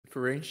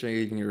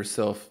Differentiating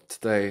yourself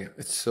today,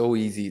 it's so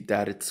easy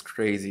that it's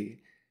crazy.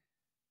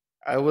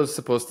 I was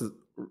supposed to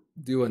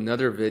do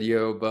another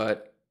video,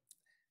 but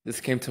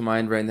this came to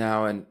mind right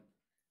now, and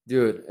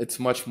dude, it's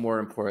much more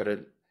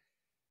important.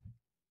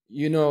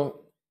 You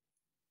know,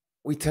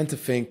 we tend to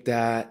think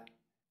that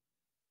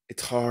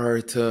it's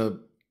hard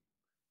to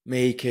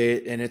make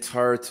it and it's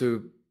hard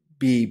to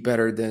be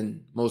better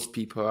than most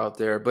people out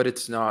there, but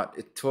it's not.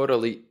 It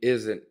totally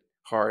isn't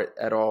hard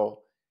at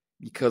all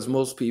because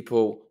most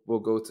people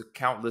will go to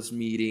countless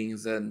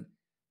meetings and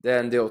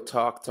then they'll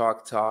talk,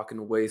 talk, talk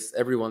and waste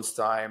everyone's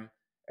time.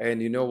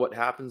 And you know what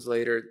happens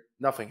later?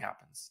 Nothing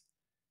happens.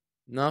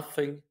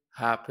 Nothing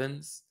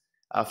happens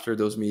after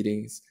those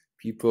meetings.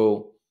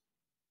 People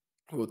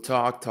will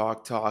talk,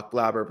 talk, talk,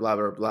 blabber,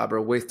 blabber,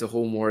 blabber, waste the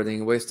whole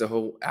morning, waste the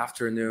whole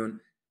afternoon,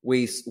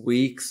 waste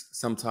weeks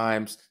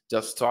sometimes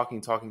just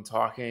talking, talking,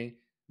 talking,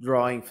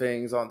 drawing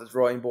things on the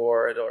drawing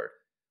board or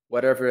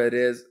whatever it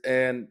is.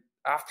 And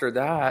after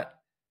that,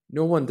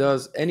 no one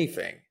does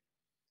anything.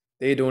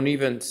 They don't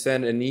even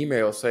send an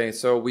email saying,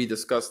 so we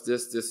discussed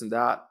this, this, and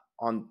that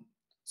on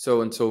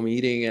so and so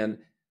meeting, and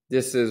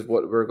this is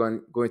what we're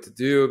going to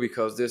do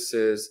because this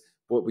is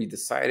what we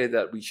decided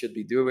that we should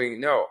be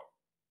doing. No,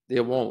 they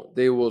won't.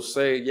 They will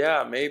say,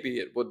 yeah, maybe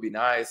it would be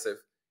nice if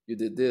you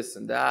did this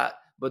and that,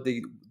 but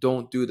they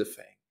don't do the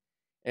thing.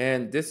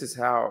 And this is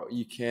how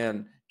you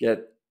can get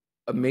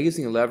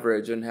amazing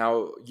leverage and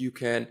how you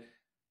can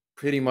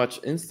pretty much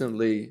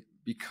instantly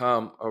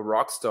become a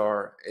rock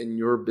star in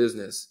your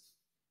business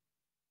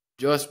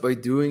just by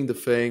doing the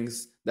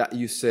things that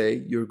you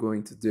say you're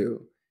going to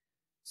do.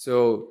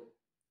 So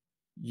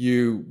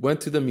you went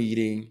to the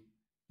meeting,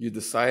 you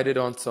decided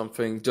on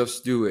something,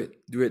 just do it.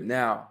 Do it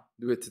now.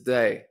 Do it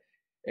today.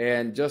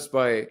 And just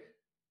by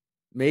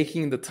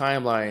making the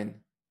timeline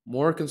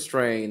more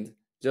constrained,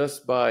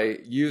 just by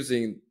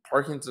using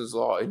Parkinson's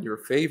law in your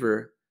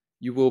favor,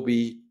 you will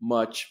be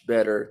much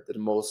better than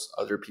most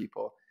other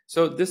people.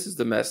 So this is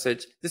the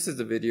message. This is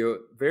the video.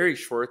 Very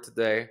short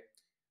today,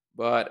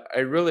 but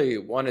I really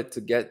wanted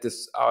to get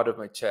this out of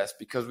my chest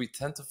because we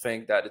tend to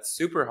think that it's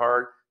super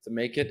hard to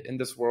make it in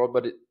this world,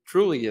 but it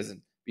truly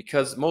isn't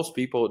because most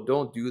people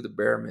don't do the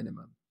bare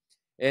minimum.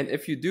 And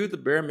if you do the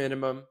bare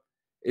minimum,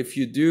 if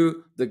you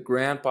do the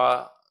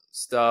grandpa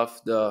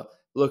stuff, the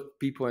look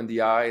people in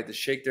the eye, the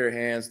shake their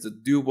hands, the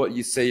do what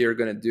you say you're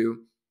going to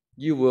do,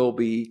 you will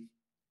be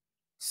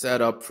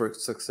set up for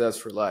success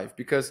for life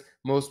because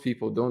most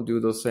people don't do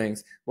those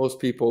things.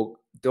 Most people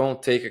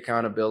don't take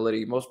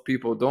accountability. Most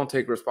people don't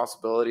take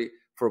responsibility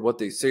for what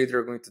they say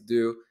they're going to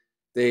do.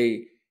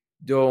 They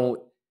don't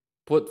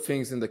put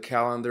things in the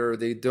calendar.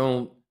 They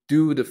don't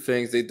do the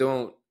things.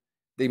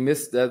 They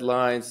miss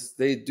deadlines.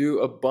 They do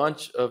a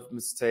bunch of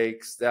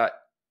mistakes that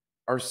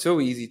are so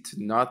easy to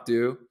not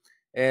do.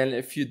 And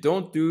if you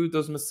don't do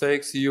those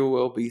mistakes, you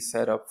will be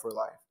set up for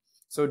life.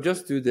 So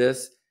just do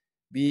this.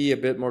 Be a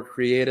bit more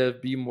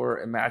creative, be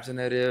more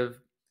imaginative,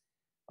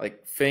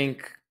 like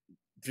think,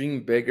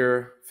 dream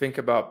bigger, think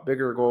about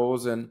bigger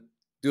goals and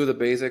do the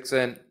basics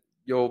and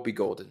you'll be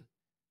golden.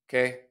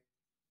 Okay?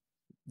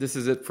 This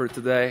is it for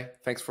today.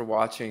 Thanks for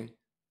watching.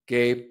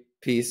 Gabe,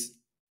 peace.